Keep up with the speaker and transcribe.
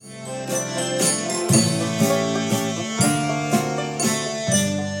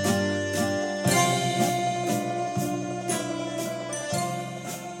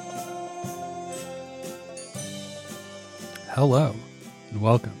Hello, and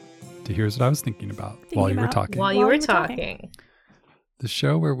welcome to Here's What I Was Thinking About While You Were Talking. While you were talking. The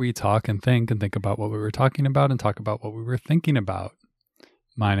show where we talk and think about what we were talking about and talk about what we were thinking about.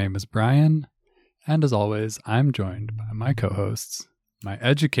 My name is Brian, and as always, I'm joined by my co-hosts, my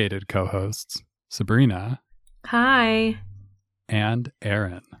educated co-hosts, Sabrina. Hi. And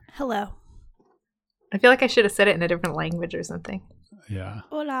Aaron. Hello. I feel like I should have said it in a different language or something. Yeah.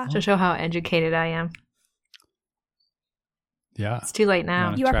 Hola. To show how educated I am. Yeah. It's too late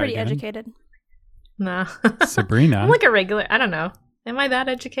now. You are pretty educated. No. Sabrina. I'm like a regular. I don't know. Am I that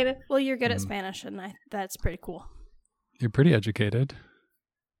educated? Well, you're good at Spanish, and that's pretty cool. You're pretty educated.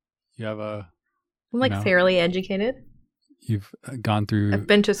 You have a... I'm like fairly educated. You've gone through... I've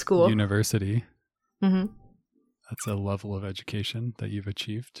been to school. University. Mm-hmm. That's a level of education that you've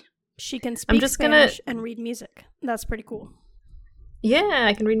achieved. She can speak Spanish and read music. That's pretty cool. Yeah,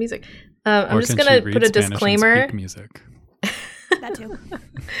 I can read music. I'm just going to put a disclaimer. And speak music? That too.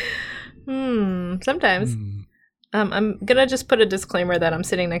 Sometimes. I'm going to just put a disclaimer that I'm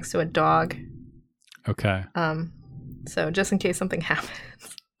sitting next to a dog. Okay. So just in case something happens.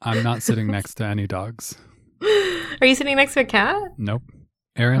 I'm not sitting next to any dogs. Are you sitting next to a cat? Nope.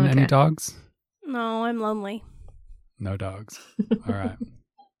 Aaron, any dogs? No, I'm lonely. No dogs. All right.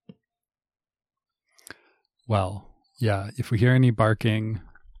 Well, yeah, if we hear any barking,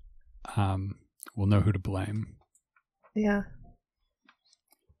 we'll know who to blame. Yeah.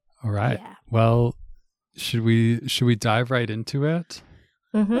 All right. Yeah. Well, should we dive right into it?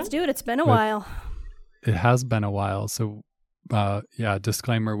 Mm-hmm. Let's do it. It's been a while. It has been a while. So,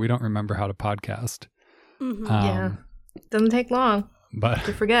 disclaimer, we don't remember how to podcast. Mm-hmm. Yeah. Doesn't take long. But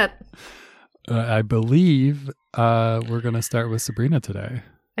to forget. I believe we're going to start with Sabrina today.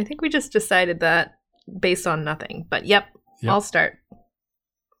 I think we just decided that based on nothing. But yep. I'll start.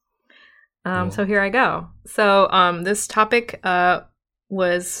 Cool. So here I go. So this topic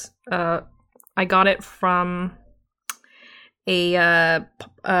was I got it from a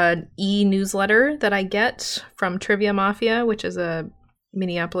e-newsletter that I get from Trivia Mafia, which is a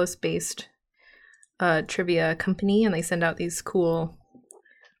Minneapolis-based trivia company, and they send out these cool,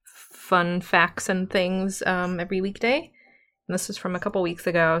 fun facts and things every weekday. And this is from a couple weeks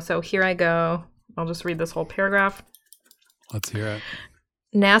ago. So here I go. I'll just read this whole paragraph. Let's hear it.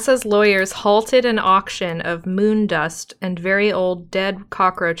 NASA's lawyers halted an auction of moon dust and very old dead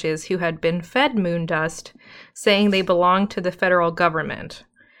cockroaches who had been fed moon dust, saying they belonged to the federal government.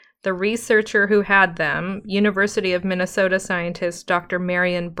 The researcher who had them, University of Minnesota scientist Dr.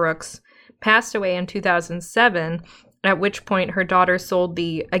 Marion Brooks, passed away in 2007, at which point her daughter sold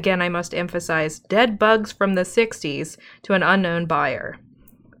the, again I must emphasize, dead bugs from the 60s to an unknown buyer.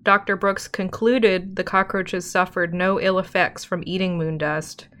 Dr. Brooks concluded the cockroaches suffered no ill effects from eating moon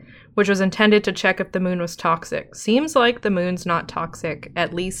dust, which was intended to check if the moon was toxic. Seems like the moon's not toxic,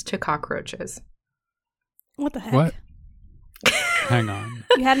 at least to cockroaches. What the heck? What? Hang on.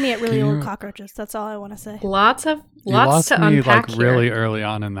 You had me at really old cockroaches. That's all I want to say. Lots to unpack. You lost me here. really early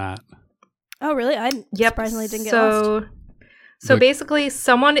on in that. Oh, really? I surprisingly didn't get lost. So basically,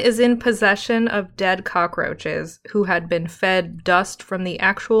 someone is in possession of dead cockroaches who had been fed dust from the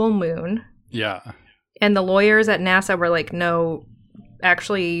actual moon. Yeah. And the lawyers at NASA were like, no,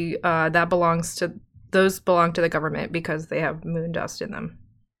 actually, those belong to the government because they have moon dust in them.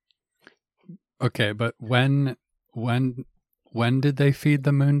 Okay, but when did they feed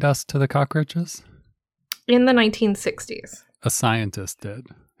the moon dust to the cockroaches? In the 1960s. A scientist did.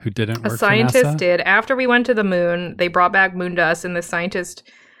 Who didn't work A scientist for NASA? did. After we went to the moon, they brought back moon dust, and the scientist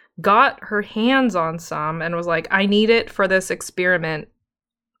got her hands on some and was like, I need it for this experiment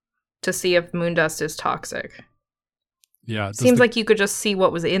to see if moon dust is toxic. Yeah. Seems like you could just see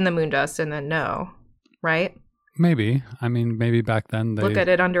what was in the moon dust and then know, right? Maybe. I mean, maybe back then they... Look at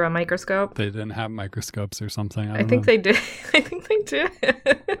it under a microscope. They didn't have microscopes or something. I think they did. I think they did.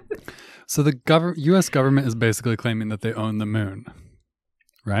 So the U.S. government is basically claiming that they own the moon.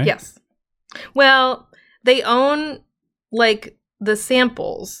 Right? Yes. Well, they own, like, the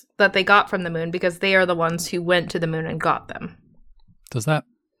samples that they got from the moon because they are the ones who went to the moon and got them. Does that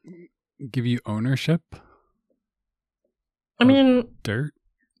give you ownership? I mean... dirt,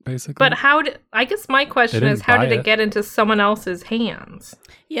 basically? But I guess my question is, how did it get into someone else's hands?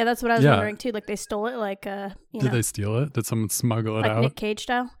 Yeah, that's what I was wondering, too. Like, they stole it, like, Did they steal it? Did someone smuggle it like out? Nick Cage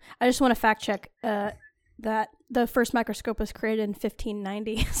style? I just want to fact check that the first microscope was created in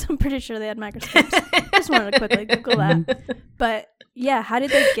 1590, so I'm pretty sure they had microscopes. just wanted to quickly Google that. But yeah, how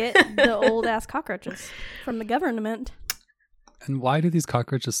did they get the old ass cockroaches from the government? And why do these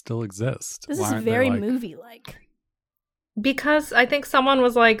cockroaches still exist? This Why is aren't they, very like- movie-like. Because I think someone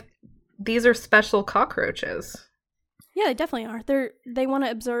was like, these are special cockroaches. Yeah, they definitely are. They want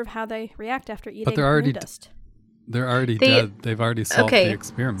to observe how they react after eating they're already moon dust. They're already They- dead. They've already solved the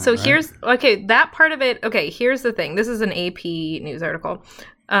experiment. So right? here's that part of it. Okay, here's the thing. This is an AP news article.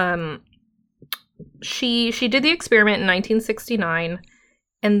 She did the experiment in 1969,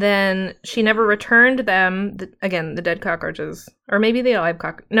 and then she never returned them. The dead cockroaches, or maybe the alive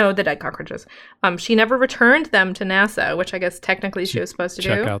the dead cockroaches. She never returned them to NASA, which I guess technically she was supposed to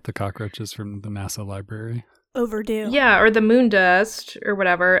check do. out the cockroaches from the NASA library. Overdue. Yeah, or the moon dust or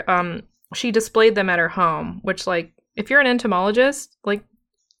whatever. She displayed them at her home, which, like, if you're an entomologist, like,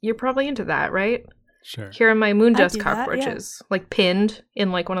 you're probably into that, right? Sure. Here are my moon I'd dust do that, cockroaches, like pinned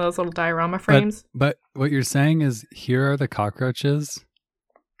in like one of those little diorama frames. But what you're saying is here are the cockroaches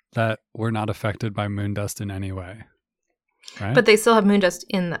that were not affected by moon dust in any way. Right? But they still have moon dust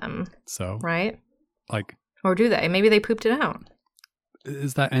in them, so right? like, Or do they? Maybe they pooped it out.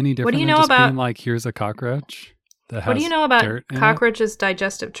 is that any different What do you than know just about- being like, here's a cockroach that has What do you know about dirt in it? cockroaches'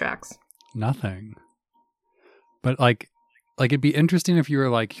 digestive tracts? Nothing. But like it'd be interesting if you were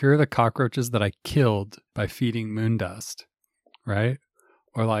like, here are the cockroaches that I killed by feeding moon dust, right?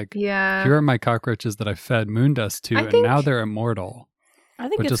 Or like, Yeah. here are my cockroaches that I fed moon dust to, I and think- now they're immortal. I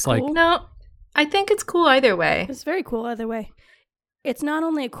think But it's just like- cool. No, I think it's cool either way. It's very cool either way. It's not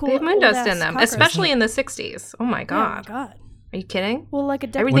only a cool They have moon dust old-ass in them, cockroach. especially in the 60s. Oh my Yeah, god. oh my god. Are you kidding? Well, like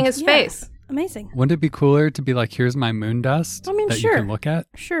a Everything is yeah, space. Amazing. Wouldn't it be cooler to be like, here's my moon dust I mean, that sure. you can look at,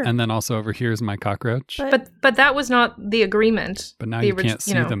 Sure. and then also over here's my cockroach? But that was not the agreement. But now The you orig- can't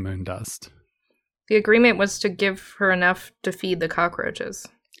see know, the moon dust. The agreement was to give her enough to feed the cockroaches.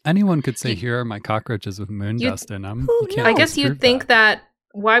 Anyone could say, here are my cockroaches with moon You- dust in them. Who You can't knows? I guess you'd disprove think that.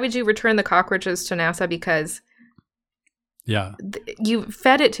 Why would you return the cockroaches to NASA? Because Yeah, you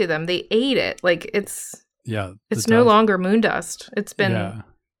fed it to them. They ate it. Like it's yeah. it's the no dust. longer moon dust. It's been Yeah,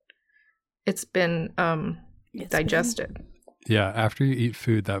 It's digested. yeah. After you eat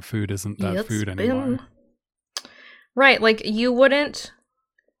food, that food isn't that It's food been- anymore. Right, like you wouldn't.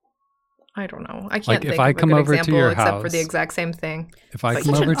 I don't know. I can't Like, think if I of a come good over to example your except for the house- exact same thing. If I Like,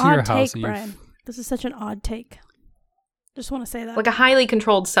 come such over an to your odd house take, and you Brian. This is such an odd take. Just want to say that. Like a highly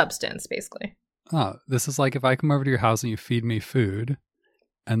controlled substance, basically. this is like if I come over to your house and you feed me food,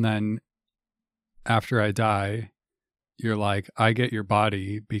 and then after I die, you're like, I get your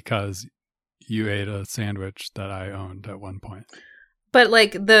body because you ate a sandwich that I owned at one point. But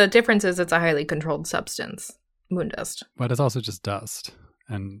like the difference is it's a highly controlled substance, moon dust. But it's also just dust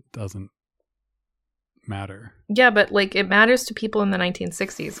and doesn't matter. Yeah, but like it matters to people in the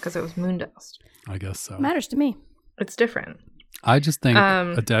 1960s because it was moon dust. I guess so. Matters to me. It's different. I just think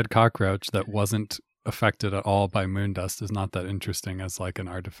Um, a dead cockroach that wasn't affected at all by moon dust is not that interesting as like an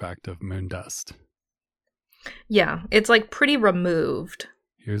artifact of moon dust. Yeah, it's like pretty removed.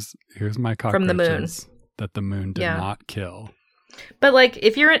 Here's my cockroaches From the moon. that the moon did Yeah. not kill. But like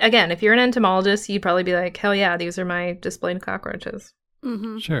if you're an entomologist, you'd probably be like, hell yeah, these are my displayed cockroaches.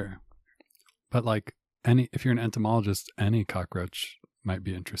 Mm-hmm. Sure. But like if you're an entomologist, any cockroach might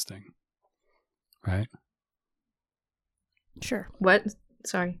be interesting. Right? Sure. What?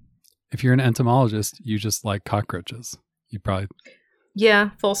 Sorry. If you're an entomologist, you just like cockroaches. You probably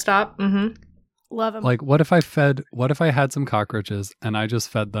Yeah, full stop. Mm-hmm. Love them. like what if I had some cockroaches and I just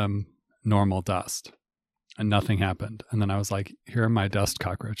fed them normal dust and nothing happened, and then I was like, here are my dust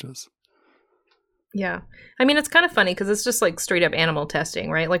cockroaches. Yeah. I mean, it's kind of funny because it's just like straight up animal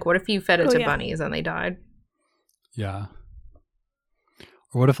testing, right? Like, what if you fed it Oh, to yeah. bunnies and they died? Yeah.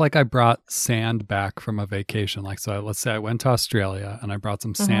 Or what if like I brought sand back from a vacation? Like, so let's say I went to Australia and I brought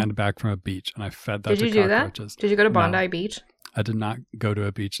some sand back from a beach and I fed that Did to you do that? cockroaches. Did you go to No. Bondi Beach? I did not go to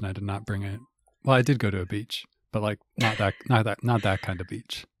a beach and I did not bring it. Well, I did go to a beach, but like not that kind of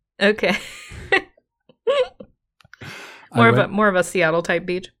beach. Okay. I more of a Seattle type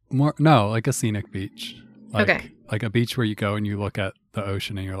beach. like a scenic beach. Like, Okay. Like a beach where you go and you look at the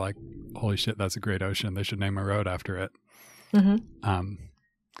ocean and you're like, holy shit, that's a great ocean. They should name a road after it. Mm-hmm.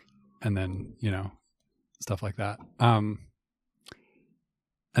 And then, stuff like that. And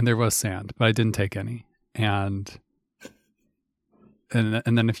there was sand, but I didn't take any. And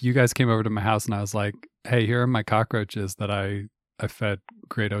then if you guys came over to my house and I was like, hey, here are my cockroaches that I fed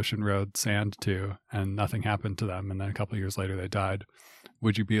Great Ocean Road sand to, and nothing happened to them, and then a couple of years later they died,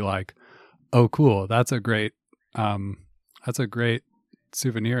 would you be like, oh, cool, that's a great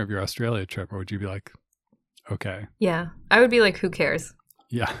souvenir of your Australia trip? Or would you be like, okay, Yeah. I would be like, who cares?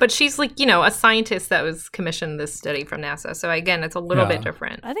 Yeah. But she's like, a scientist that was commissioned this study from NASA. So again, it's a little bit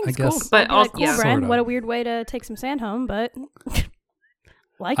different. I think I it's cool. guess- But I'd be also- like, cool, yeah. Brian. Sorta. What a weird way to take some sand home, but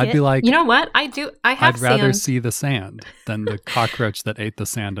like I'd it. be like, You know what? I have I'd rather sand. see the sand than the cockroach that ate the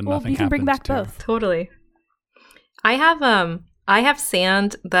sand and well, nothing you can bring happened back to. both. Totally. I have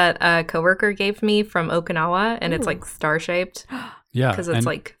sand that a coworker gave me from Okinawa, and it's Ooh. like star-shaped Yeah. because it's and,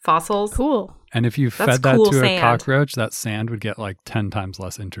 like fossils. Cool. and if you That's fed that cool to a sand. cockroach, that sand would get like 10 times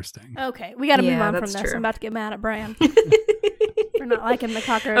less interesting. Okay, we got to move Yeah, on from that's this. true. I'm about to get mad at Brian for not liking the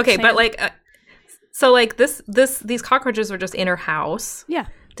cockroach. Okay, sand. but like, so like these cockroaches were just in her house, yeah.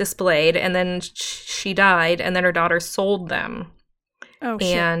 displayed, and then she died, and then her daughter sold them, Oh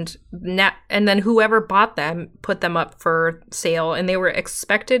shit. and then whoever bought them put them up for sale, and they were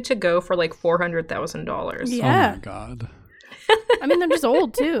expected to go for like $400,000. Yeah. Oh my God. I mean, they're just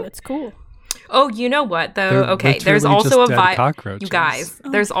old too. It's cool. Oh, you know what though? They're Okay, there's literally also a just dead vial. cockroaches. You guys,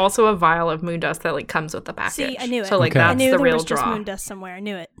 there's also a vial of moon dust that like comes with the package. See, I knew it. So like Okay. I that's knew the there real was just draw. moon dust somewhere. I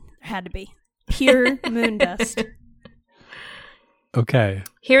knew it. There had to be pure moon dust. Okay.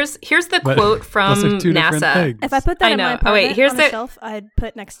 Here's the But quote from those are two different NASA. things. If I put that I in my know. Oh, apartment wait, here's on a the- shelf, I'd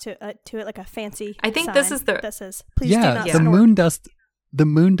put next to it like a fancy. I think this sign is the- that says, "Please do Yeah, not the snort." moon dust. The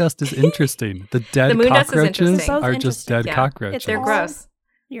moon dust is interesting. The dead The moon dust is cockroaches interesting. are Both just interesting. dead Yeah. cockroaches. They're all- gross.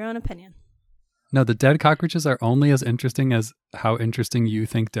 Your own opinion. No, the dead cockroaches are only as interesting as how interesting you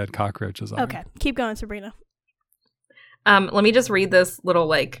think dead cockroaches are. Okay, keep going, Sabrina. Let me just read this little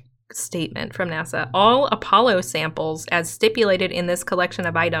like statement from NASA. All Apollo samples, as stipulated in this collection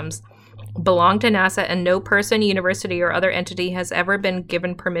of items, belong to NASA, and no person, university, or other entity has ever been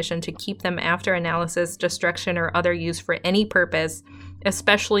given permission to keep them after analysis, destruction, or other use for any purpose,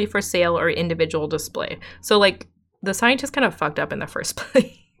 especially for sale or individual display. So, like, the scientists kind of fucked up in the first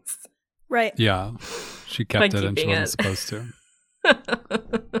place. Right. Yeah, she By kept it and she keeping wasn't it. supposed to.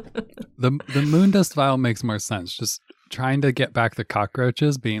 The moon dust vial makes more sense. Just trying to get back the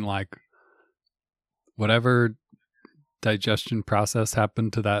cockroaches, being like, whatever digestion process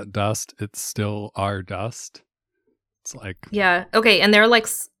happened to that dust, it's still our dust. It's like, Yeah. Okay. And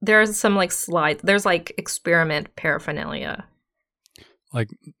there's some like slides. There's like experiment paraphernalia. like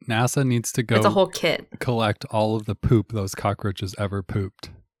NASA needs to It's a go whole kit. collect all of the poop those cockroaches ever pooped.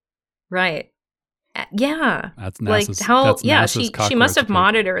 Right. Yeah. That's Like NASA's. how? that's Yeah. NASA's She must have cockroach poop.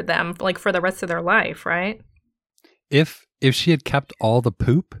 monitored them like for the rest of their life, right? If she had kept all the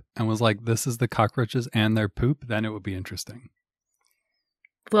poop and was like, this is the cockroaches and their poop, then it would be interesting.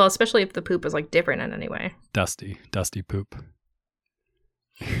 Well, especially if the poop was like different in any way. Dusty poop.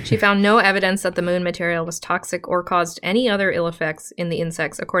 She found no evidence that the moon material was toxic or caused any other ill effects in the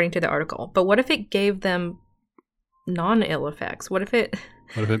insects, according to the article. But what if it gave them non-ill effects? What if it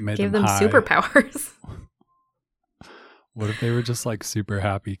What if it made gave them them high? superpowers? What if they were just like super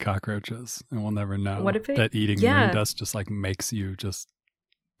happy cockroaches and we'll never know What if it- that eating yeah. moon dust just like makes you just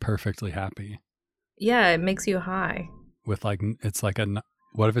perfectly happy Yeah, it makes you high. with like, it's like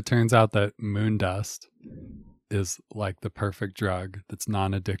what if it turns out that moon dust is like the perfect drug that's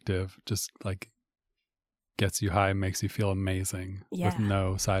non-addictive, just like gets you high, makes you feel amazing Yeah. with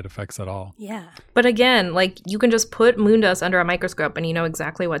no side effects at all. Yeah. But again, like you can just put moon dust under a microscope and you know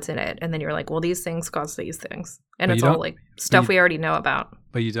exactly what's in it. And then you're like, well, these things cause these things. And But it's you all don't- like stuff you- we already know about.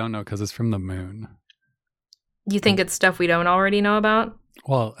 But you don't know because it's from the moon. You think it's stuff we don't already know about?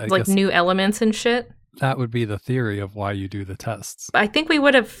 Well, I Like guess new elements and shit? that would be the theory of why you do the tests. I think we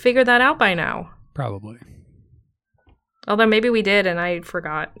would have figured that out by now. Probably. Although maybe we did and I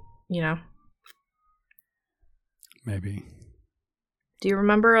forgot, you know. Maybe. Do you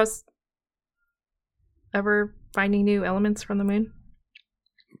remember us ever finding new elements from the moon?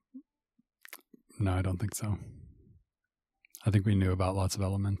 No, I don't think so. I think we knew about lots of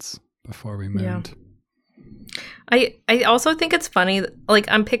elements before we Yeah. mooned. I also think it's funny, like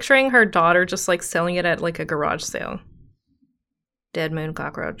I'm picturing her daughter just like selling it at like a garage sale. Dead moon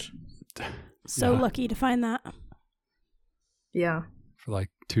cockroach. So Yeah. lucky to find that. Yeah. For like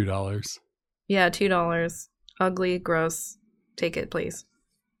 $2. Yeah, $2. Ugly, gross. Take it, please.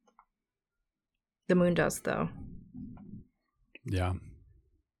 The moon dust, though. Yeah.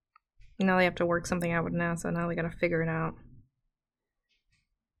 Now they have to work something out with NASA. Now they gotta figure it out.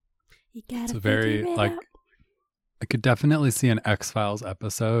 You gotta It's a very, figure it like, out. I could definitely see an X-Files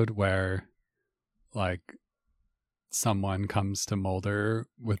episode where, like, someone comes to Mulder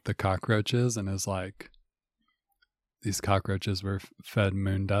with the cockroaches and is like, these cockroaches were fed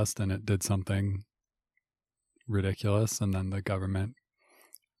moon dust and it did something ridiculous. And then the government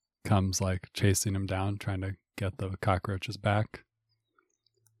comes, like, chasing them down, trying to get the cockroaches back.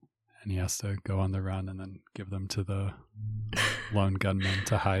 and he has to go on the run and then give them to the lone gunman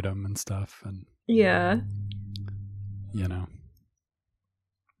to hide them and stuff. And Yeah. you know,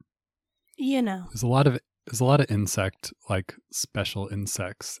 There's there's a lot of insect, like special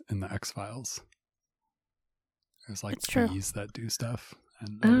insects in the X-Files. There's like It's true. bees that do stuff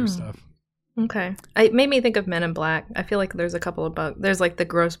and other stuff. Okay. It made me think of Men in Black. I feel like there's a couple of bugs. There's like the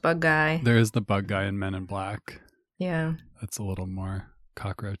gross bug guy. There is the bug guy in Men in Black. Yeah. That's a little more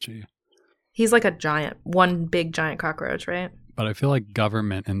cockroachy. He's like one big giant cockroach, right? But I feel like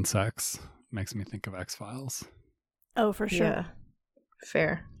government insects makes me think of X-Files. Oh, for sure. Yeah.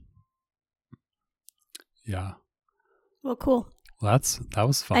 Fair. Yeah. Well, cool. Well, that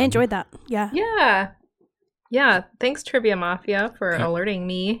was fun. I enjoyed that. Yeah. Yeah. Yeah. Thanks, Trivia Mafia, for alerting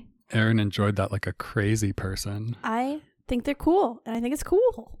me. Erin enjoyed that like a crazy person. I think they're cool, and I think it's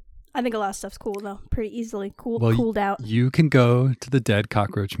cool. I think a lot of stuff's cool, though. Pretty easily cooled out. You can go to the Dead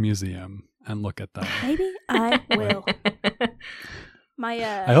Cockroach Museum and look at them. Maybe I will.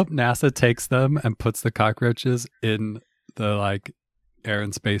 I hope NASA takes them and puts the cockroaches in the like Air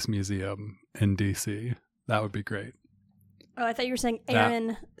and Space Museum in DC. That would be great. Oh, I thought you were saying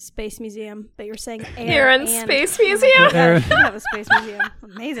Aaron Space Museum, but you were saying Aaron and Space Museum? Oh my gosh, you have a space museum.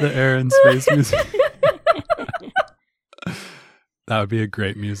 Amazing. The Air and Space Museum. That would be a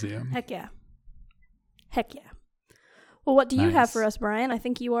great museum. Heck yeah. Heck yeah. Well, what do you have Nice. for us, Brian? I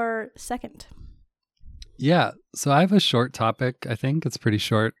think you are second. Yeah. So I have a short topic. I think it's pretty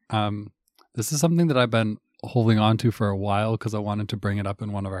short. This is something that I've been holding on to for a while because I wanted to bring it up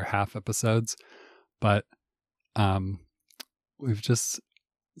in one of our half episodes. But we've just,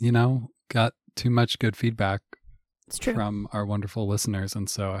 got too much good feedback It's true. from our wonderful listeners. And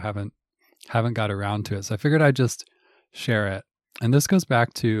so I haven't got around to it. So I figured I'd just share it. And this goes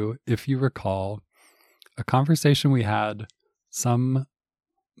back to, if you recall, a conversation we had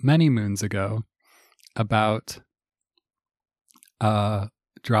many moons ago about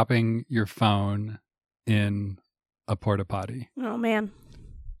dropping your phone in a porta potty. Oh, man.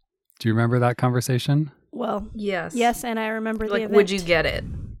 Do you remember that conversation? Well, Yes. yes, and I remember the Like, event. would you get it?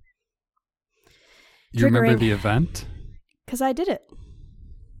 You remember Triggering. the event? Because I did it.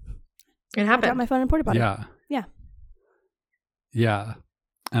 It I happened. got my phone in porta potty. Yeah. Yeah. Yeah.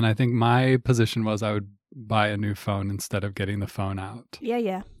 And I think my position was I would buy a new phone instead of getting the phone out.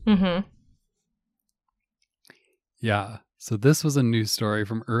 Yeah. Mm-hmm. Yeah. So this was a news story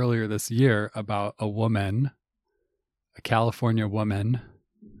from earlier this year about a woman, a California woman,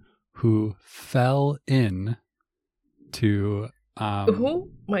 who fell in to Oh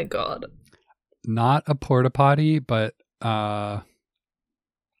my God. not a porta potty, but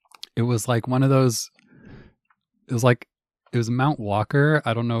it was like one of those. It was Mount Walker.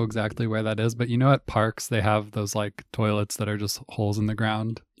 I don't know exactly where that is, but at parks they have those like toilets that are just holes in the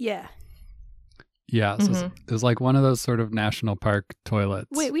ground. Yeah. Yeah, so it was like one of those sort of national park toilets.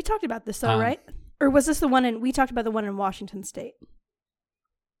 Wait, we talked about this though, right? Or was this we talked about the one in Washington State?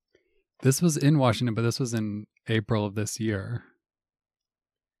 This was in Washington, but this was in April of this year.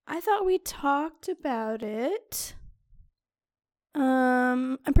 I thought we talked about it.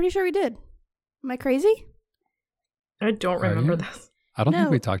 I'm pretty sure we did. Am I crazy? I don't Are remember you? this. I don't think No.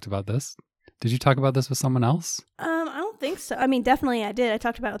 we talked about this. Did you talk about this with someone else? I don't think so. I mean, definitely I did. I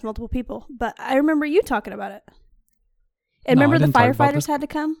talked about it with multiple people, but I remember you talking about it. And No, I remember the didn't talk about firefighters this. had to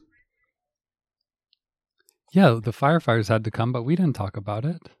come? Yeah, the firefighters had to come, but we didn't talk about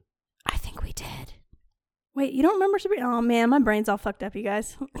it. I think we did. Wait, you don't remember Sabrina? Oh man, my brain's all fucked up, you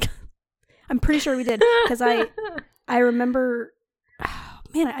guys. I'm pretty sure we did because I remember. Oh,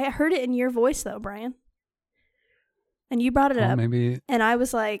 man, I heard it in your voice though, Brian. And you brought it Well, up, maybe and I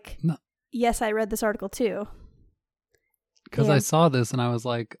was like, No. "Yes, I read this article too." because Yeah. I saw this and I was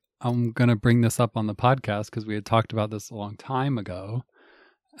like, I'm going to bring this up on the podcast because we had talked about this a long time ago.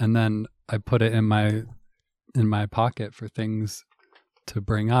 And then I put it in my pocket for things to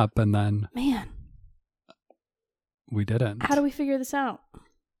bring up, and then Man, we didn't. how do we figure this out?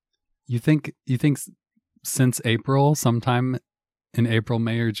 You think since April, sometime in April,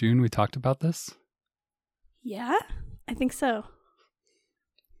 May, or June, we talked about this? Yeah, I think so.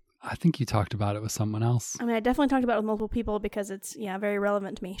 I think you talked about it with someone else. I mean, I definitely talked about it with multiple people because it's very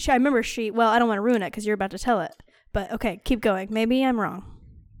relevant to me. I remember well, I don't want to ruin it because you're about to tell it. But okay, keep going. Maybe I'm wrong.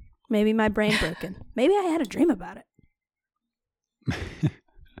 Maybe my brain broken. Maybe I had a dream about it.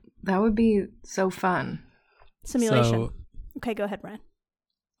 That would be so fun. Simulation. So- Okay, go ahead, Brian.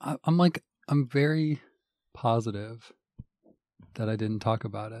 I'm very positive that I didn't talk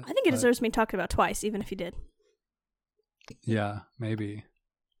about it. I think it but- deserves to be talked about twice, even if you did. Yeah, maybe.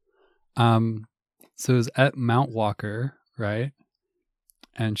 So it was at Mount Walker, right?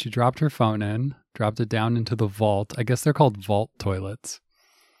 And she dropped her phone in, dropped it down into the vault. I guess they're called vault toilets,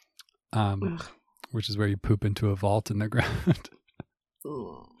 which is where you poop into a vault in the ground.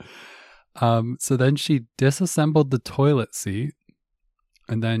 So then she disassembled the toilet seat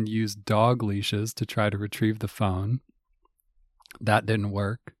and then used dog leashes to try to retrieve the phone. That didn't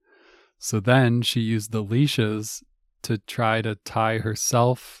work. So then she used the leashes to try to tie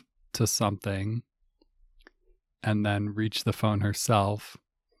herself to something and then reach the phone herself.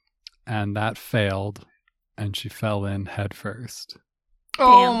 And that failed, and she fell in head first.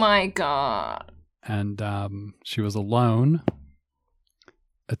 Oh Damn. my God. And she was alone,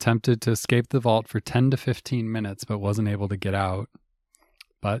 attempted to escape the vault for 10 to 15 minutes, but wasn't able to get out.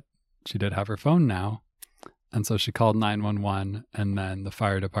 But she did have her phone now. And so she called 911, and then the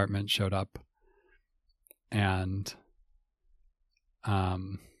fire department showed up and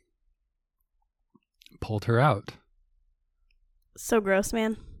pulled her out. So gross,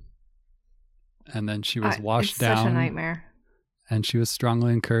 man. And then she was washed down. Such a nightmare. And she was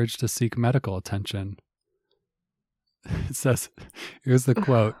strongly encouraged to seek medical attention. It says, here's the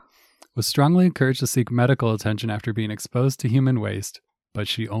quote, was strongly encouraged to seek medical attention after being exposed to human waste, but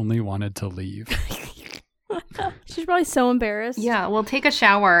she only wanted to leave. She's probably so embarrassed. Yeah, well, take a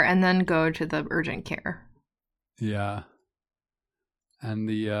shower and then go to the urgent care. Yeah. And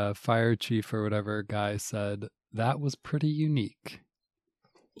the fire chief or whatever guy said, that was pretty unique.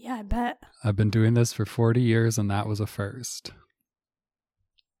 Yeah, I bet. I've been doing this for 40 years and that was a first.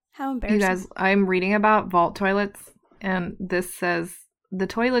 How embarrassing. You guys, I'm reading about vault toilets, and this says, the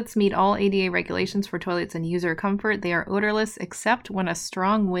toilets meet all ADA regulations for toilets and user comfort. They are odorless except when a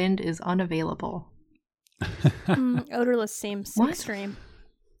strong wind is unavailable. Odorless seems What? extreme.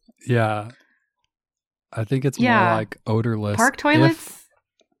 Yeah. I think it's more Yeah. like odorless. Park toilets?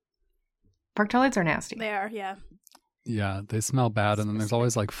 Park toilets are nasty. They are, yeah. Yeah, they smell bad, and then there's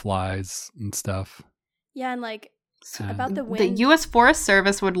always like flies and stuff. Yeah, and like And about the The wind. U.S. Forest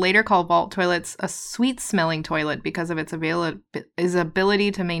Service would later call vault toilets a sweet-smelling toilet because of its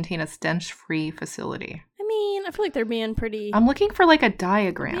ability to maintain a stench-free facility. I mean, I feel like they're being pretty I'm looking for like a being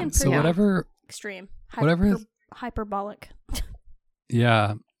diagram. so pretty whatever, extreme. whatever- Hyperbolic.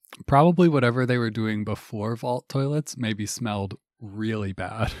 yeah, probably whatever they were doing before vault toilets maybe smelled really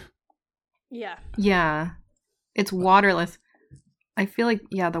bad. Yeah. Yeah, it's waterless. I feel like,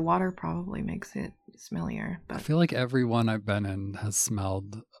 yeah, the water probably makes it smellier. I But feel like every one I've been in has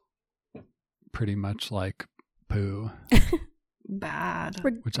smelled pretty much like poo, bad.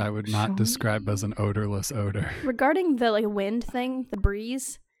 which I would not Show describe me. as an odorless odor. Regarding the like wind thing, the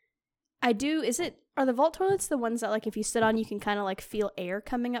breeze, are the vault toilets the ones that like if you sit on you can kind of like feel air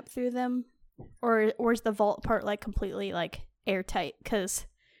coming up through them? Or is the vault part like completely like airtight? Because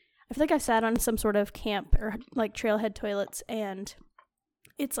I feel like I've sat on some sort of camp or like trailhead toilets and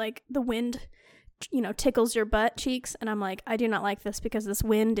it's like the wind, tickles your butt cheeks. And I'm like, I do not like this because this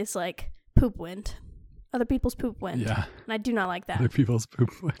wind is like poop wind. Other people's poop wind. Yeah, And I do not like that. other people's poop.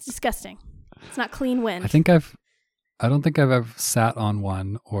 It's disgusting. It's not clean wind. I don't think I've ever sat on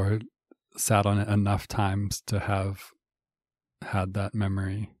one or sat on it enough times to have had that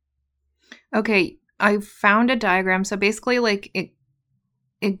memory. Okay, I found a diagram. So basically, like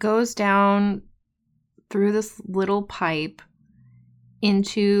it goes down through this little pipe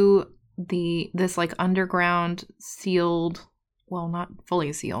into this like underground sealed, well, not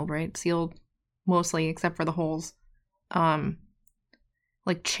fully sealed, right? Sealed mostly except for the holes.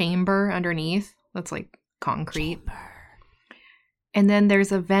 Like chamber underneath that's like concrete. And then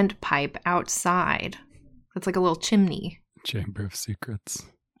there's a vent pipe outside. That's like a little chimney. Chamber of Secrets.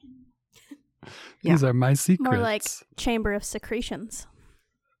 Yeah. These are my secrets. More like chamber of secretions.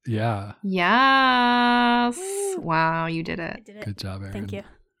 Yeah. Yes. Woo. Wow, you did I it. did it. Good job, Erin. Thank you.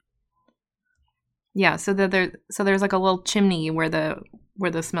 Yeah, so there's like a little chimney where the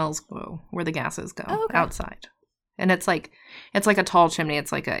smells go, where the gases go Oh, okay. outside. And it's like a tall chimney.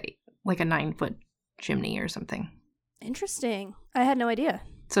 It's like a 9-foot chimney or something. Interesting. I had no idea.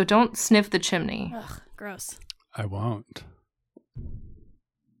 So don't sniff the chimney. Ugh, gross. I won't.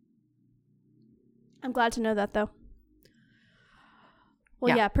 I'm glad to know that, though. Well,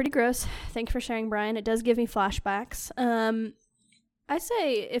 Yeah. yeah, pretty gross. Thank you for sharing, Brian. It does give me flashbacks. I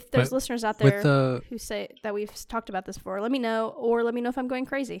say if there's But listeners out With there the who say that we've talked about this before, let me know, or let me know if I'm going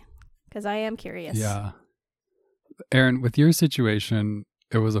crazy, because I am curious. yeah, Erin, with your situation,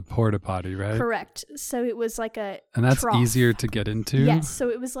 it was a porta potty, right? Correct. So it was like a And that's trough. easier to get into. Yes. So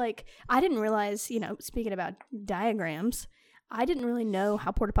it was like, I didn't realize, speaking about diagrams, I didn't really know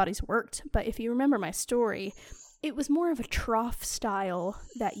how porta potties worked. But if you remember my story, it was more of a trough style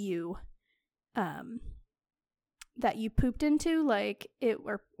that you that you pooped into, like it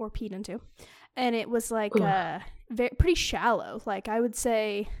or peed into, and it was like pretty shallow. Like I would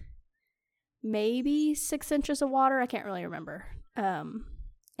say maybe 6 inches of water. I can't really remember.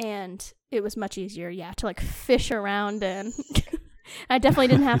 And it was much easier, to like fish around, and I definitely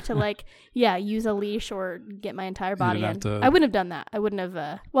didn't have to like, use a leash or get my entire body in. I wouldn't have done that. I wouldn't have.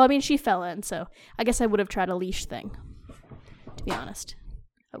 Well, I mean, she fell in, so I guess I would have tried a leash thing. To be honest.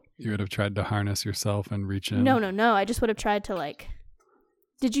 You would have tried to harness yourself and reach in. No. I just would have tried to like.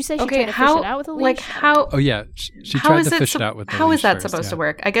 Did you say she tried to fish it out with a leash? Like how? Oh yeah, she tried to fish it out with the leash. How is that first, supposed to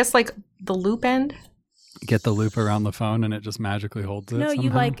work? I guess like the loop end. Get the loop around the phone and it just magically holds it. No, somehow? you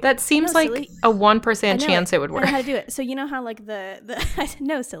like that seems like silly. a 1% chance it would work. I know how to do it. So you know how like the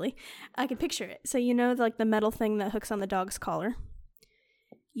no silly, I can picture it. So you know like the metal thing that hooks on the dog's collar.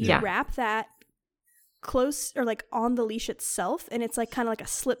 You wrap that close or like on the leash itself, and it's like kind of like a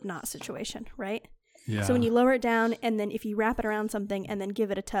slip knot situation, right? Yeah. So when you lower it down, and then if you wrap it around something and then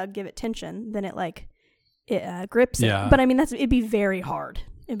give it a tug, give it tension, then it grips it. But I mean it'd be very hard.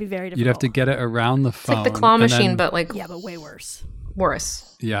 It'd be very difficult. You'd have to get it around the phone. It's like the claw machine, but like but way worse.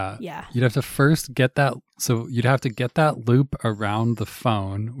 Yeah. Yeah. You'd have to first get that. So you'd have to get that loop around the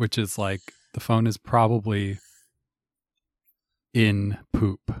phone, which is like the phone is probably in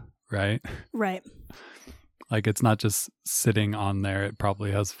poop, right? Right. Like it's not just sitting on there. It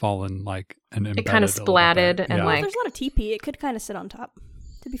probably has fallen like an embedded. It kind of splatted and like. There's a lot of TP. It could kind of sit on top.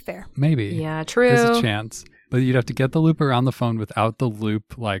 To be fair. Maybe. Yeah. True. There's a chance. But you'd have to get the loop around the phone without the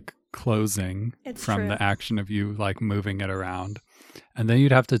loop like closing from the action of you like moving it around. And then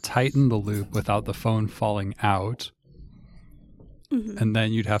you'd have to tighten the loop without the phone falling out. Mm-hmm. And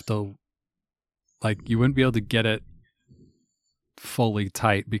then you'd have to like you wouldn't be able to get it fully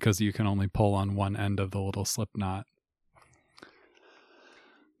tight because you can only pull on one end of the little slip knot.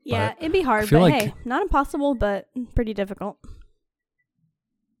 Yeah, it'd be hard, but hey, not impossible, but pretty difficult.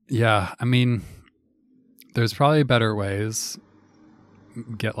 Yeah, I mean, there's probably better ways.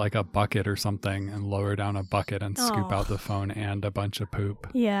 Get like a bucket or something and lower down a bucket and scoop out the phone and a bunch of poop.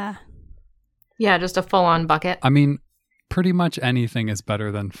 Yeah. Yeah, just a full-on bucket. I mean, pretty much anything is better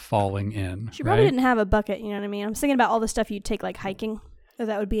than falling in. She probably didn't have a bucket, you know what I mean? I'm thinking about all the stuff you'd take like hiking.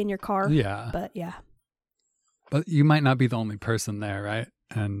 That would be in your car. Yeah. But yeah. But you might not be the only person there, right?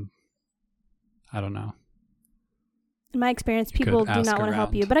 And I don't know. In my experience, people do not want to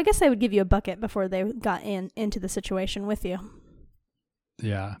help you. But I guess they would give you a bucket before they got into the situation with you.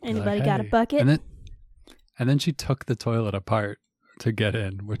 Yeah. Anybody got a bucket? And then she took the toilet apart to get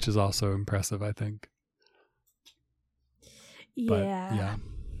in, which is also impressive, I think. Yeah. But, yeah.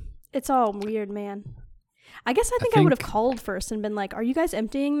 It's all weird, man. I guess I think I would have called first and been like, are you guys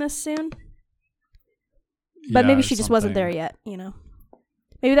emptying this soon? But maybe she just wasn't there yet, you know.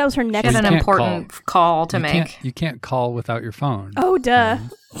 Maybe that was her next. She had an important call to make. You can't call without your phone. Oh, duh.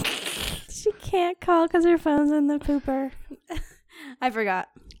 She can't call because her phone's in the pooper. I forgot.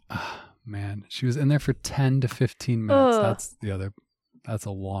 Oh, man, she was in there for 10 to 15 minutes. That's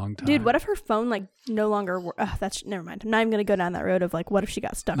a long time. Dude, what if her phone like no longer never mind. I'm not even going to go down that road of like what if she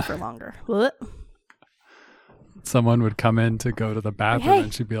got stuck for longer. What? Someone would come in to go to the bathroom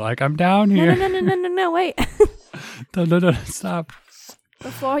and she'd be like, I'm down here. No, wait. No, stop.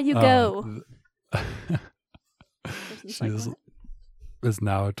 Before you go. She is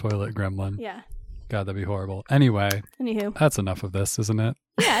now a toilet gremlin. Yeah. God, that'd be horrible. Anyway. Anywho. That's enough of this, isn't it?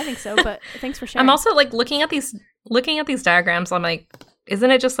 Yeah, I think so, but thanks for sharing. I'm also like looking at these diagrams, I'm like,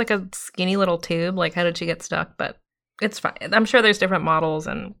 isn't it just like a skinny little tube? Like, how did she get stuck? But it's fine. I'm sure there's different models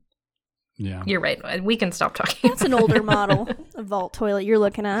and yeah, you're right. We can stop talking. That's an older model of vault toilet you're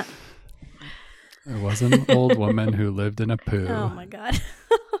looking at. It was an old woman who lived in a poo. Oh my God.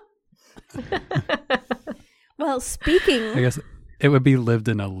 Well, speaking, I guess it would be lived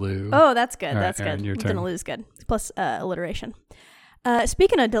in a loo. Oh, that's good. All right, that's Aaron, good. your Lived turn. in a loo is good. Plus alliteration.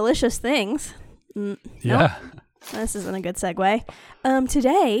 Speaking of delicious things. Yeah. Nope, this isn't a good segue.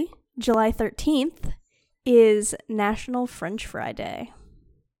 Today, July 13th, is National French Fry Day.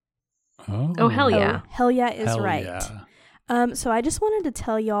 Oh, hell yeah. Oh, hell yeah is Hell right. Yeah. So I just wanted to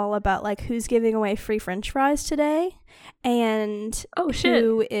tell y'all about like who's giving away free French fries today, and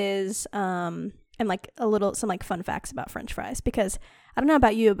who is and like some like fun facts about French fries, because I don't know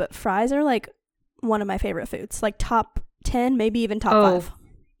about you, but fries are like one of my favorite foods, like top 10, maybe even top 5.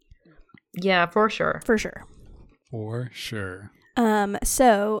 Yeah, for sure. For sure. For sure.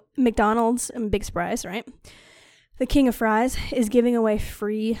 So McDonald's, big surprise, right? The king of fries is giving away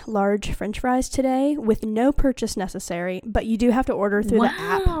free large French fries today with no purchase necessary, but you do have to order through the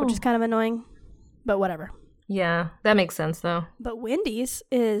app, which is kind of annoying, but whatever. Yeah, that makes sense though. But Wendy's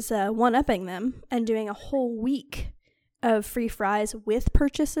is one-upping them and doing a whole week of free fries with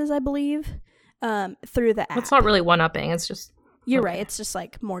purchases, I believe, through the app. It's not really one-upping. It's just... You're okay. right. It's just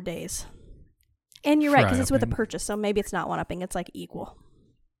like more days. And you're right, because it's with a Fry-upping. purchase, so maybe it's not one-upping. It's like equal.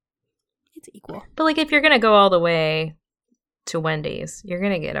 It's equal. But like if you're going to go all the way to Wendy's, you're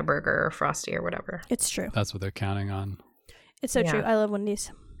going to get a burger or Frosty or whatever. It's true. That's what they're counting on. It's so Yeah. true. I love Wendy's.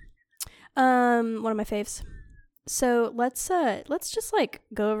 One of my faves. So let's just like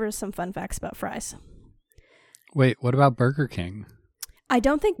go over some fun facts about fries. Wait, what about Burger King? I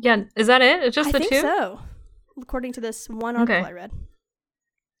don't think Yeah, is that it? It's just I the think two? so. According to this one article Okay. I read.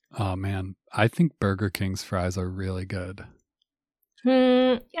 Oh man, I think Burger King's fries are really good. I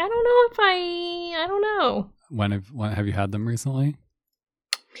don't know if I don't know. When have you had them recently?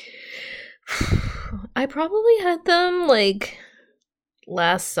 I probably had them like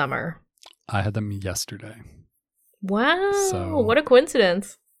last summer. I had them yesterday. Wow. So- What a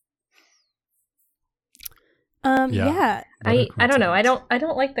coincidence. Yeah. Yeah. What a I don't know. coincidence. I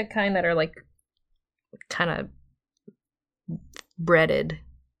don't like the kind that are like kind of breaded.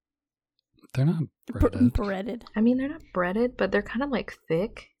 They're not breaded. Breaded. I mean, they're not breaded, but they're kind of like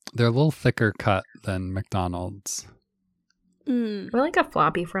thick. They're a little thicker cut than McDonald's. Mm. Or like a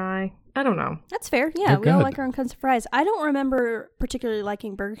floppy fry. I don't know. That's fair. Yeah, They're we all good. like our own kinds of fries. I don't remember particularly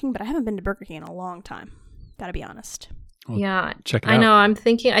liking Burger King, but I haven't been to Burger King in a long time. Gotta be honest. Well, Yeah. Check it I out. know.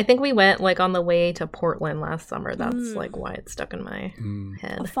 I think we went like on the way to Portland last summer. That's Mm. like why it's stuck in my Mm. A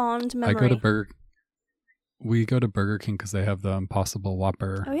head. fond I memory. We go to Burger King because they have the Impossible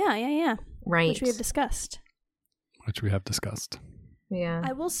Whopper, Oh yeah. Right. Which we have discussed. which we have discussed. Yeah.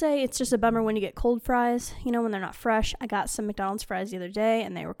 I will say it's just a bummer when you get cold fries, you know, when they're not fresh. I got some McDonald's fries the other day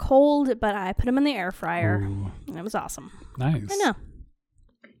and they were cold, but I put them in the air fryer Ooh, and it was awesome. nice. I know.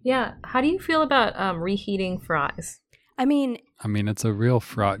 Yeah. How do you feel about reheating fries? I mean, I mean, it's a real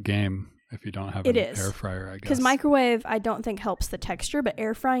fraught game if you don't have It an is. air fryer, I guess. because microwave I don't think helps the texture, but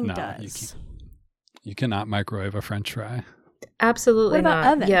air frying No, does. You cannot microwave a French fry. Absolutely What about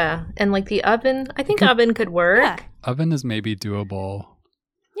not. oven? Yeah. And like the oven, I think oven could work. Yeah. Oven is maybe doable,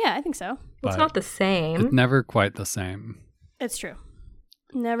 Yeah, I think so. It's but not the same. it's never quite the same. It's true.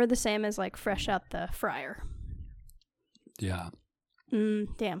 Never the same as like fresh out the fryer. Yeah.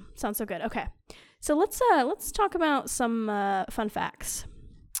 Damn, sounds so good. Okay, so let's talk about some fun facts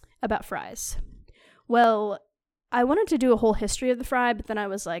about fries. Well, I wanted to do a whole history of the fry, but then I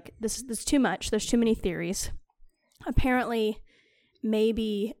was like, this is too much. There's too many theories. Apparently,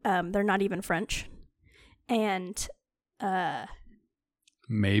 maybe they're not even French, and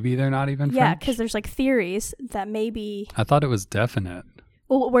Maybe they're not even yeah, French. because there's like theories that maybe. I thought it was definite.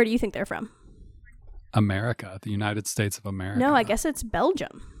 Well, where do you think they're from? America, the United States of America. No, I guess it's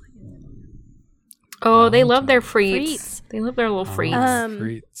Belgium. Oh, they love their Frites. frites. They love their little Oh, frites.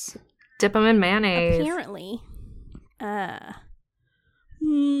 frites. Dip them in mayonnaise. Apparently, let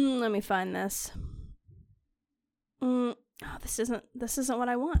me find this. Oh, this isn't what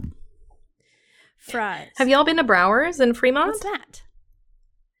I want. Fries. Have y'all been to Brouwer's in Fremont? What's that?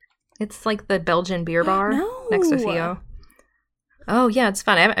 It's like the Belgian beer bar No. next to Theo. Oh yeah, it's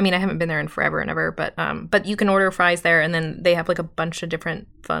fun. I mean, I haven't been there in forever and ever, but you can order fries there, and then they have like a bunch of different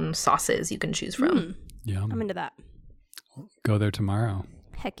fun sauces you can choose from. Yum. I'm into that. Go there tomorrow.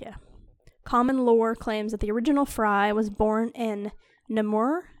 Heck yeah. Common lore claims that the original fry was born in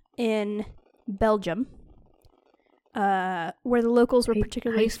Namur in Belgium, where the locals were How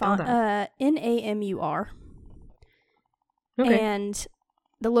particularly you spell fond. Namur. Okay. And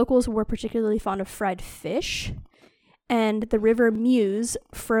the locals were particularly fond of fried fish. And the river Meuse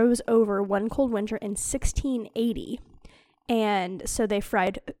froze over one cold winter in 1680. And so they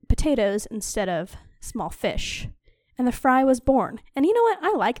fried potatoes instead of small fish. And the fry was born. And you know what?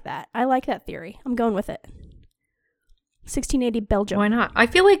 I like that. I like that theory. I'm going with it. 1680 Belgium. Why not? I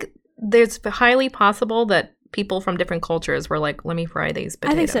feel like there's highly possible that people from different cultures were like, "Let me fry these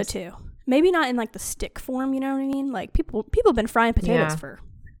potatoes." I think so too. Maybe not in like the stick form, you know what I mean? Like people have been frying potatoes Yeah. for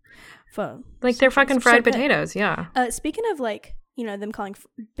Like they're fucking so fried good. potatoes. Yeah, Speaking of like, you know, them calling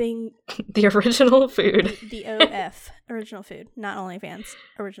being the original food. the OF original food, not OnlyFans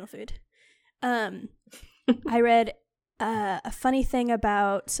original food. I read a funny thing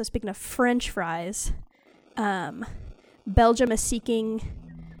about, so speaking of French fries, Belgium is seeking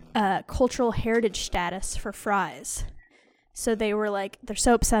cultural heritage status for fries. So they were like, they're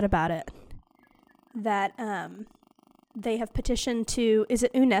so upset about it that they have petitioned to, is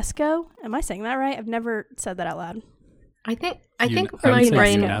it UNESCO? Am I saying that right? I've never said that out loud. I think I would my say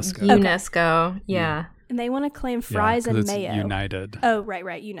brain UNESCO. UNESCO. Yeah. And they want to claim Yeah, fries 'cause and it's mayo. United. Oh, right,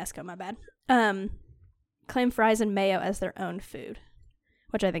 UNESCO, my bad. claim fries and mayo as their own food,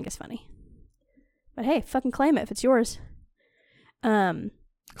 which I think is funny. But hey, fucking claim it if it's yours. Claim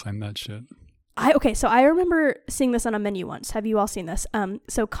that shit. So I remember seeing this on a menu once. Have you all seen this?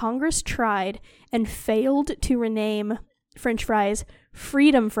 So Congress tried and failed to rename French fries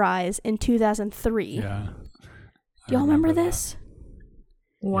Freedom Fries in 2003. Yeah. Do y'all remember this?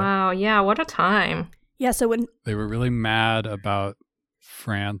 Wow. Yeah. What a time. Yeah. So when They were really mad about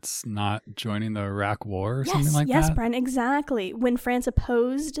France not joining the Iraq War or something like that. Yes, Brian, exactly. When France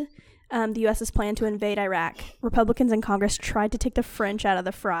opposed the U.S.'s plan to invade Iraq, Republicans in Congress tried to take the French out of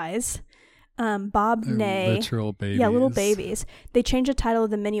the fries. Bob They're Ney. literal babies. Yeah, little babies. They changed the title of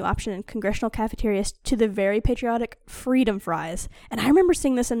the menu option in congressional cafeterias to the very patriotic Freedom Fries. And I remember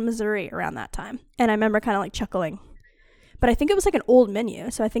seeing this in Missouri around that time. And I remember kind of like chuckling. But I think it was like an old menu.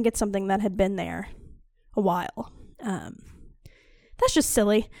 So I think it's something that had been there a while. That's just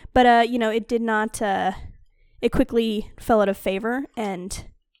silly. But, it did not, it quickly fell out of favor. And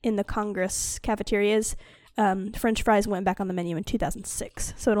in the Congress cafeterias, French fries went back on the menu in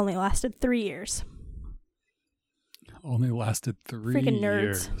 2006. So it only lasted 3 years. Only lasted 3 Freaking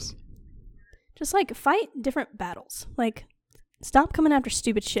nerds. years. Just like fight different battles. Like stop coming after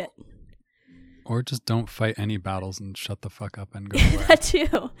stupid shit. Or just don't fight any battles and shut the fuck up and go away.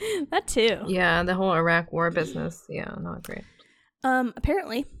 That too. Yeah. The whole Iraq war business. Yeah. Not great.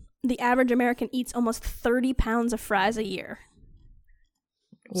 Apparently, the average American eats almost 30 pounds of fries a year.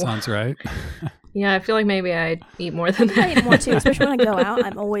 Sounds right. Yeah. I feel like maybe I'd eat more than I that. eat more too, especially when I go out.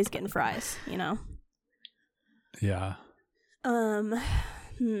 I'm always getting fries, Yeah.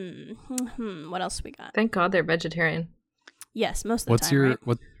 What else we got? Thank God they're vegetarian. Yes, most of the time.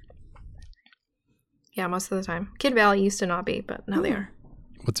 Right? Yeah, most of the time. Kid Valley used to not be, but now they are.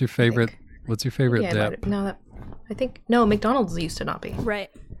 What's your favorite? What's your favorite dip? No, McDonald's used to not be. Right.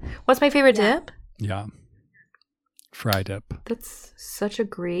 What's my favorite dip? Yeah. Fry dip. That's such a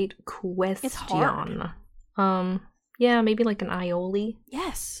great question. It's hard. Yeah, maybe like an aioli.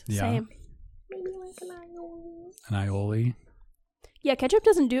 Yes. Yeah. Same. Maybe like an aioli. An aioli. Yeah, ketchup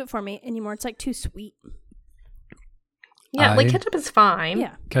doesn't do it for me anymore. It's like too sweet. Yeah, like ketchup is fine.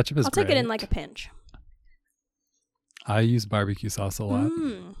 Yeah. Ketchup is I'll great. take it in like a pinch. I use barbecue sauce a lot.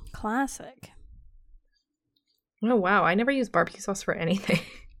 Classic. Oh, wow. I never use barbecue sauce for anything.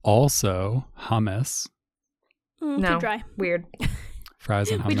 Also, hummus. No. Too dry. Weird. Fries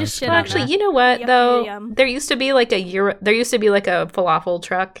and hummus. We just shit Well, on actually, that. you know what Yucky, though? yum. There used to be like a falafel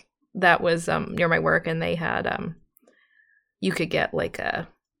truck that was near my work, and they had you could get like a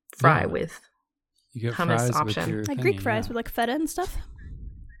fry with you get hummus fries option. with your Like thingy, Greek fries yeah. with like feta and stuff.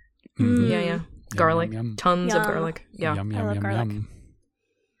 Mhm. Yeah. Garlic. yum. Tons of Yum. garlic. Yeah. Yum, I yum, love yum, garlic. yum.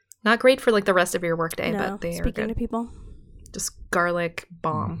 Not great for like the rest of your workday, No, but they are speaking to good. people. Just garlic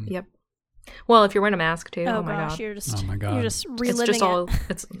bomb. Mhm. Yep. Well, if you're wearing a mask too. Oh, my gosh, god. you're just Oh my God. you're just reliving It's just all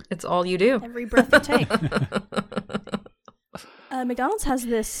it's all you do. every breath you take. McDonald's has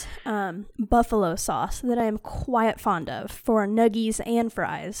this buffalo sauce that I am quite fond of for nuggies and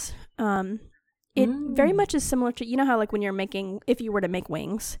fries. It very much is similar to, you know how like when if you were to make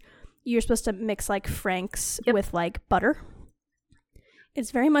wings, you're supposed to mix like Frank's with like butter.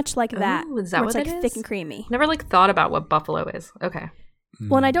 It's very much like that. Oh, is that where what it's it like is? thick and creamy. Never like thought about what buffalo is. Okay.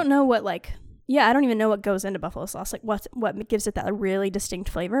 Well, and I don't know what I don't even know what goes into buffalo sauce. Like what gives it that really distinct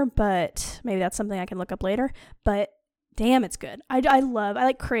flavor, but maybe that's something I can look up later. But damn, it's good.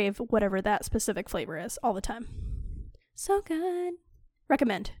 I crave whatever that specific flavor is all the time. So good.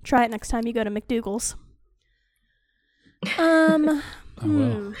 Recommend. Try it next time you go to McDougal's. I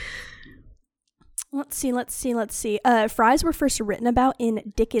will. Let's see. Fries were first written about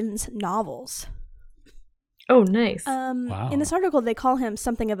in Dickens' novels. Oh, nice. Wow. In this article, they call him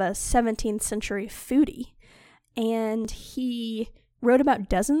something of a 17th century foodie. And he wrote about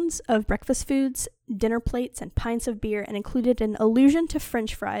dozens of breakfast foods, dinner plates, and pints of beer, and included an allusion to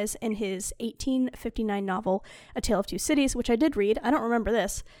French fries in his 1859 novel, A Tale of Two Cities, which I did read. I don't remember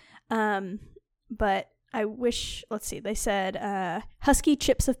this. But I wish, let's see, they said, husky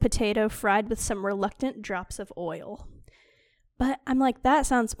chips of potato fried with some reluctant drops of oil. But I'm like, that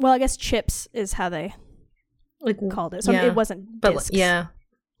sounds, well, I guess chips is how they called it. So it wasn't discs. But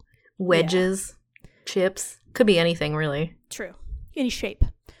wedges, chips, could be anything really. True. Any shape.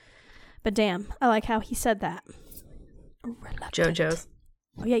 But damn, I like how he said that. Reluctant. JoJo's.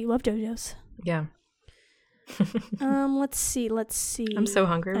 Oh yeah, you love JoJo's. Yeah. Let's see. I'm so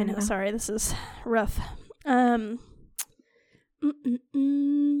hungry. I know, sorry, this is rough.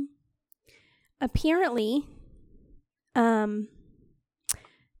 Apparently,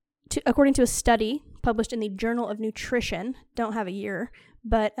 according to a study published in the Journal of Nutrition, don't have a year,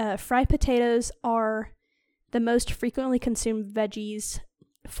 but fried potatoes are the most frequently consumed veggies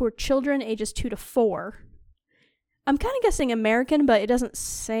for children ages 2 to 4. I'm kind of guessing American, but it doesn't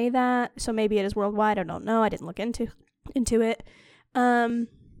say that, so maybe it is worldwide. I don't know. I didn't look into it.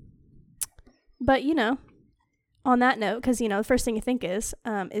 But, you know, on that note, because, you know, the first thing you think is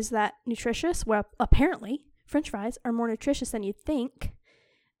that nutritious? Well, apparently, French fries are more nutritious than you'd think,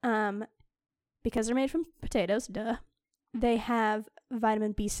 because they're made from potatoes, duh. They have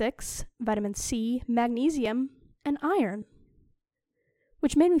vitamin B6, vitamin C, magnesium, and iron,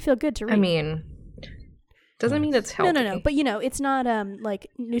 which made me feel good to read. I mean, doesn't mean it's healthy. No. But, you know, it's not, like,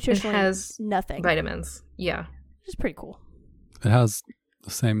 nutritionally It has nothing. vitamins. Yeah. Which is pretty cool. It has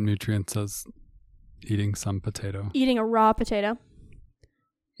the same nutrients as eating some potato. Eating a raw potato.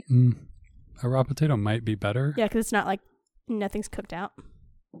 A raw potato might be better. Yeah, because it's not like nothing's cooked out.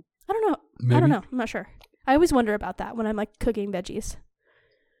 I don't know. Maybe. I don't know. I'm not sure. I always wonder about that when I'm like cooking veggies.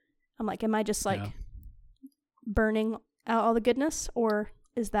 I'm like, am I just like burning out all the goodness, or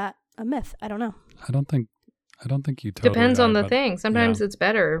is that a myth? I don't know. I don't think you totally Depends on are, the thing. Sometimes it's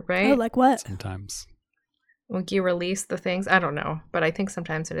better, right? Oh, like what? Sometimes. Like you release the things. I don't know, but I think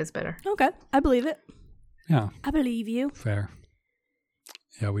sometimes it is better. Okay, I believe it. Yeah. I believe you. Fair.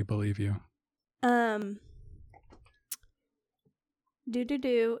 Yeah, we believe you.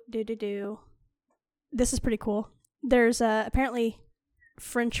 This is pretty cool. There's apparently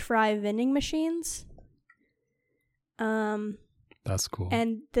French fry vending machines. That's cool.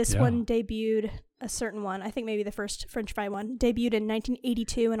 And this one debuted, a certain one, I think maybe the first French fry one, debuted in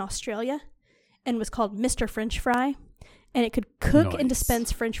 1982 in Australia and was called Mr. French Fry. And it could cook and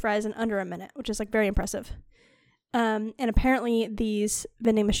dispense French fries in under a minute, which is like very impressive. And apparently these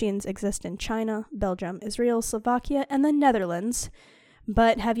vending machines exist in China, Belgium, Israel, Slovakia, and the Netherlands,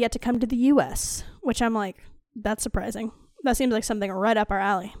 but have yet to come to the U.S., which I'm like, that's surprising. That seems like something right up our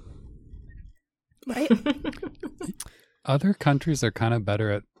alley. Right? Other countries are kind of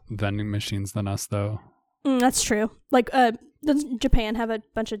better at vending machines than us, though. That's true. Like, doesn't Japan have a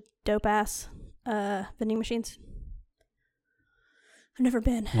bunch of dope-ass vending machines? I've never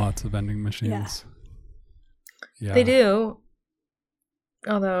been. Lots of vending machines. Yeah. They do.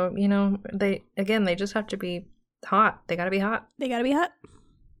 Although, you know, they just have to be hot. They gotta be hot. They gotta be hot.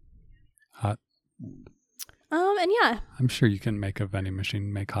 Hot. And yeah. I'm sure you can make a vending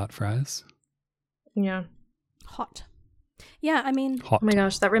machine make hot fries. Yeah. Hot. Yeah, I mean. Hot. Oh my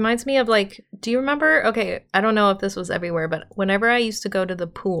gosh, that reminds me of like, do you remember? Okay, I don't know if this was everywhere, but whenever I used to go to the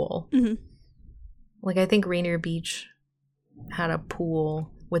pool, like I think Rainier Beach had a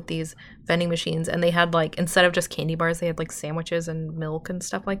pool with these vending machines, and they had like, instead of just candy bars, they had like sandwiches and milk and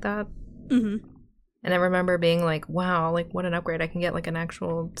stuff like that. And I remember being like, wow, like what an upgrade. I can get like an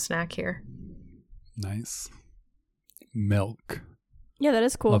actual snack here. Nice. Milk. Yeah, that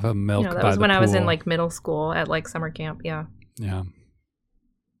is cool. Love a milk. That was when I was in like middle school at like summer camp. Yeah.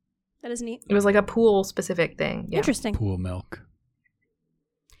 That is neat. It was like a pool specific thing. Yeah. Interesting. Pool milk.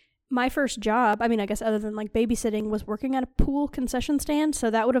 My first job, I mean, I guess other than like babysitting, was working at a pool concession stand,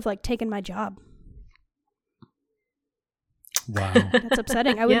 so that would have like taken my job. Wow. That's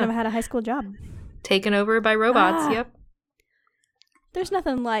upsetting. I wouldn't have had a high school job. Taken over by robots. Yep. There's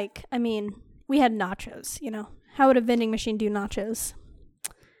nothing like, I mean, we had nachos, you know. How would a vending machine do nachos?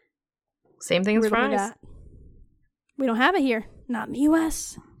 Same thing as fries. We don't have it here. Not in the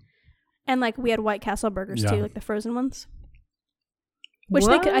U.S. And like we had White Castle burgers too, like the frozen ones. Which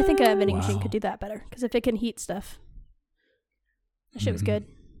they could, I think a vending machine could do that better, because if it can heat stuff, that shit was good.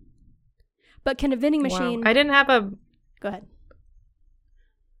 But can a vending machine? I didn't have a. Go ahead.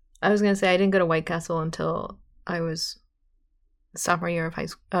 I was gonna say I didn't go to White Castle until I was sophomore year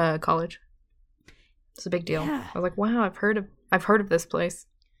of college. It's a big deal. Yeah. I was like, wow, I've heard of this place.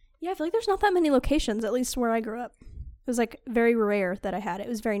 Yeah, I feel like there's not that many locations, at least where I grew up. It was like very rare that I had it. It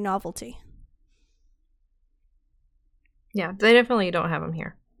was very novelty. Yeah, they definitely don't have them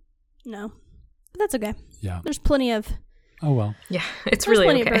here. No, but that's okay. Yeah. There's plenty of. Oh well. Yeah, it's There's really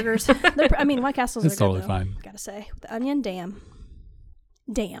plenty okay. of burgers. I mean, White Castles It's are totally good, though, fine. Gotta say, with the onion, damn.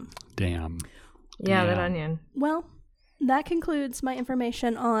 Yeah, that onion. Well, that concludes my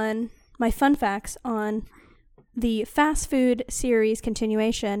information on my fun facts on the fast food series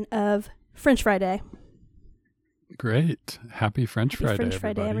continuation of French Fry Day. Great. Happy French Fry Day, French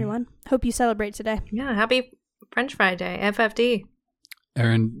Fry Day, everybody. everyone. Hope you celebrate today. Yeah, happy French Fry Day, FFD.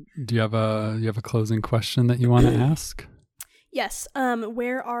 Erin, do you have a closing question that you want to ask? Yes.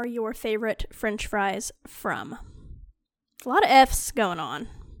 Where are your favorite French fries from? A lot of F's going on.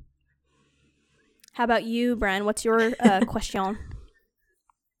 How about you, Brian? What's your question?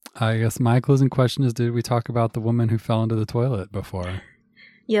 I guess my closing question is, did we talk about the woman who fell into the toilet before?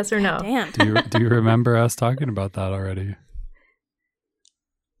 Yes or no? Damn. Do you remember us talking about that already?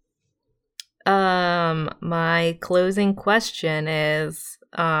 My closing question is,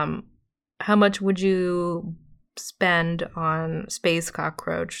 how much would you spend on space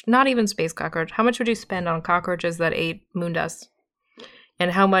cockroach? Not even space cockroach. How much would you spend on cockroaches that ate moon dust?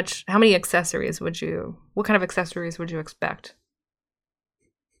 And how many accessories what kind of accessories would you expect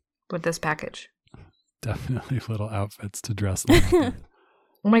with this package? Definitely little outfits to dress them up in.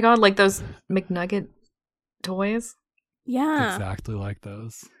 Oh my God, like those McNugget toys? Yeah. Exactly like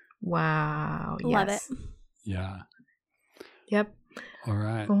those. Wow. Love yes. it. Yeah. Yep. All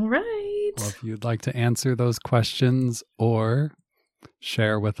right. All right. Well, if you'd like to answer those questions or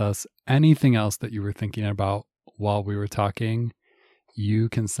share with us anything else that you were thinking about while we were talking, you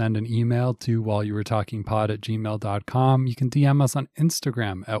can send an email to whileyouweretalkingpod@gmail.com. You can DM us on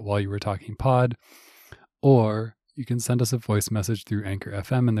Instagram at whileyouweretalkingpod, or you can send us a voice message through Anchor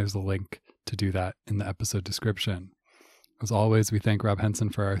FM, and there's a link to do that in the episode description. As always, we thank Rob Henson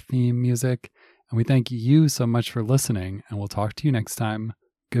for our theme music, and we thank you so much for listening, and we'll talk to you next time.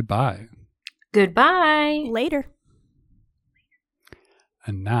 Goodbye. Goodbye. Later.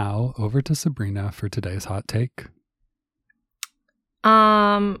 And now over to Sabrina for today's hot take.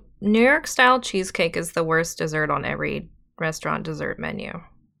 New York style cheesecake is the worst dessert on every restaurant dessert menu.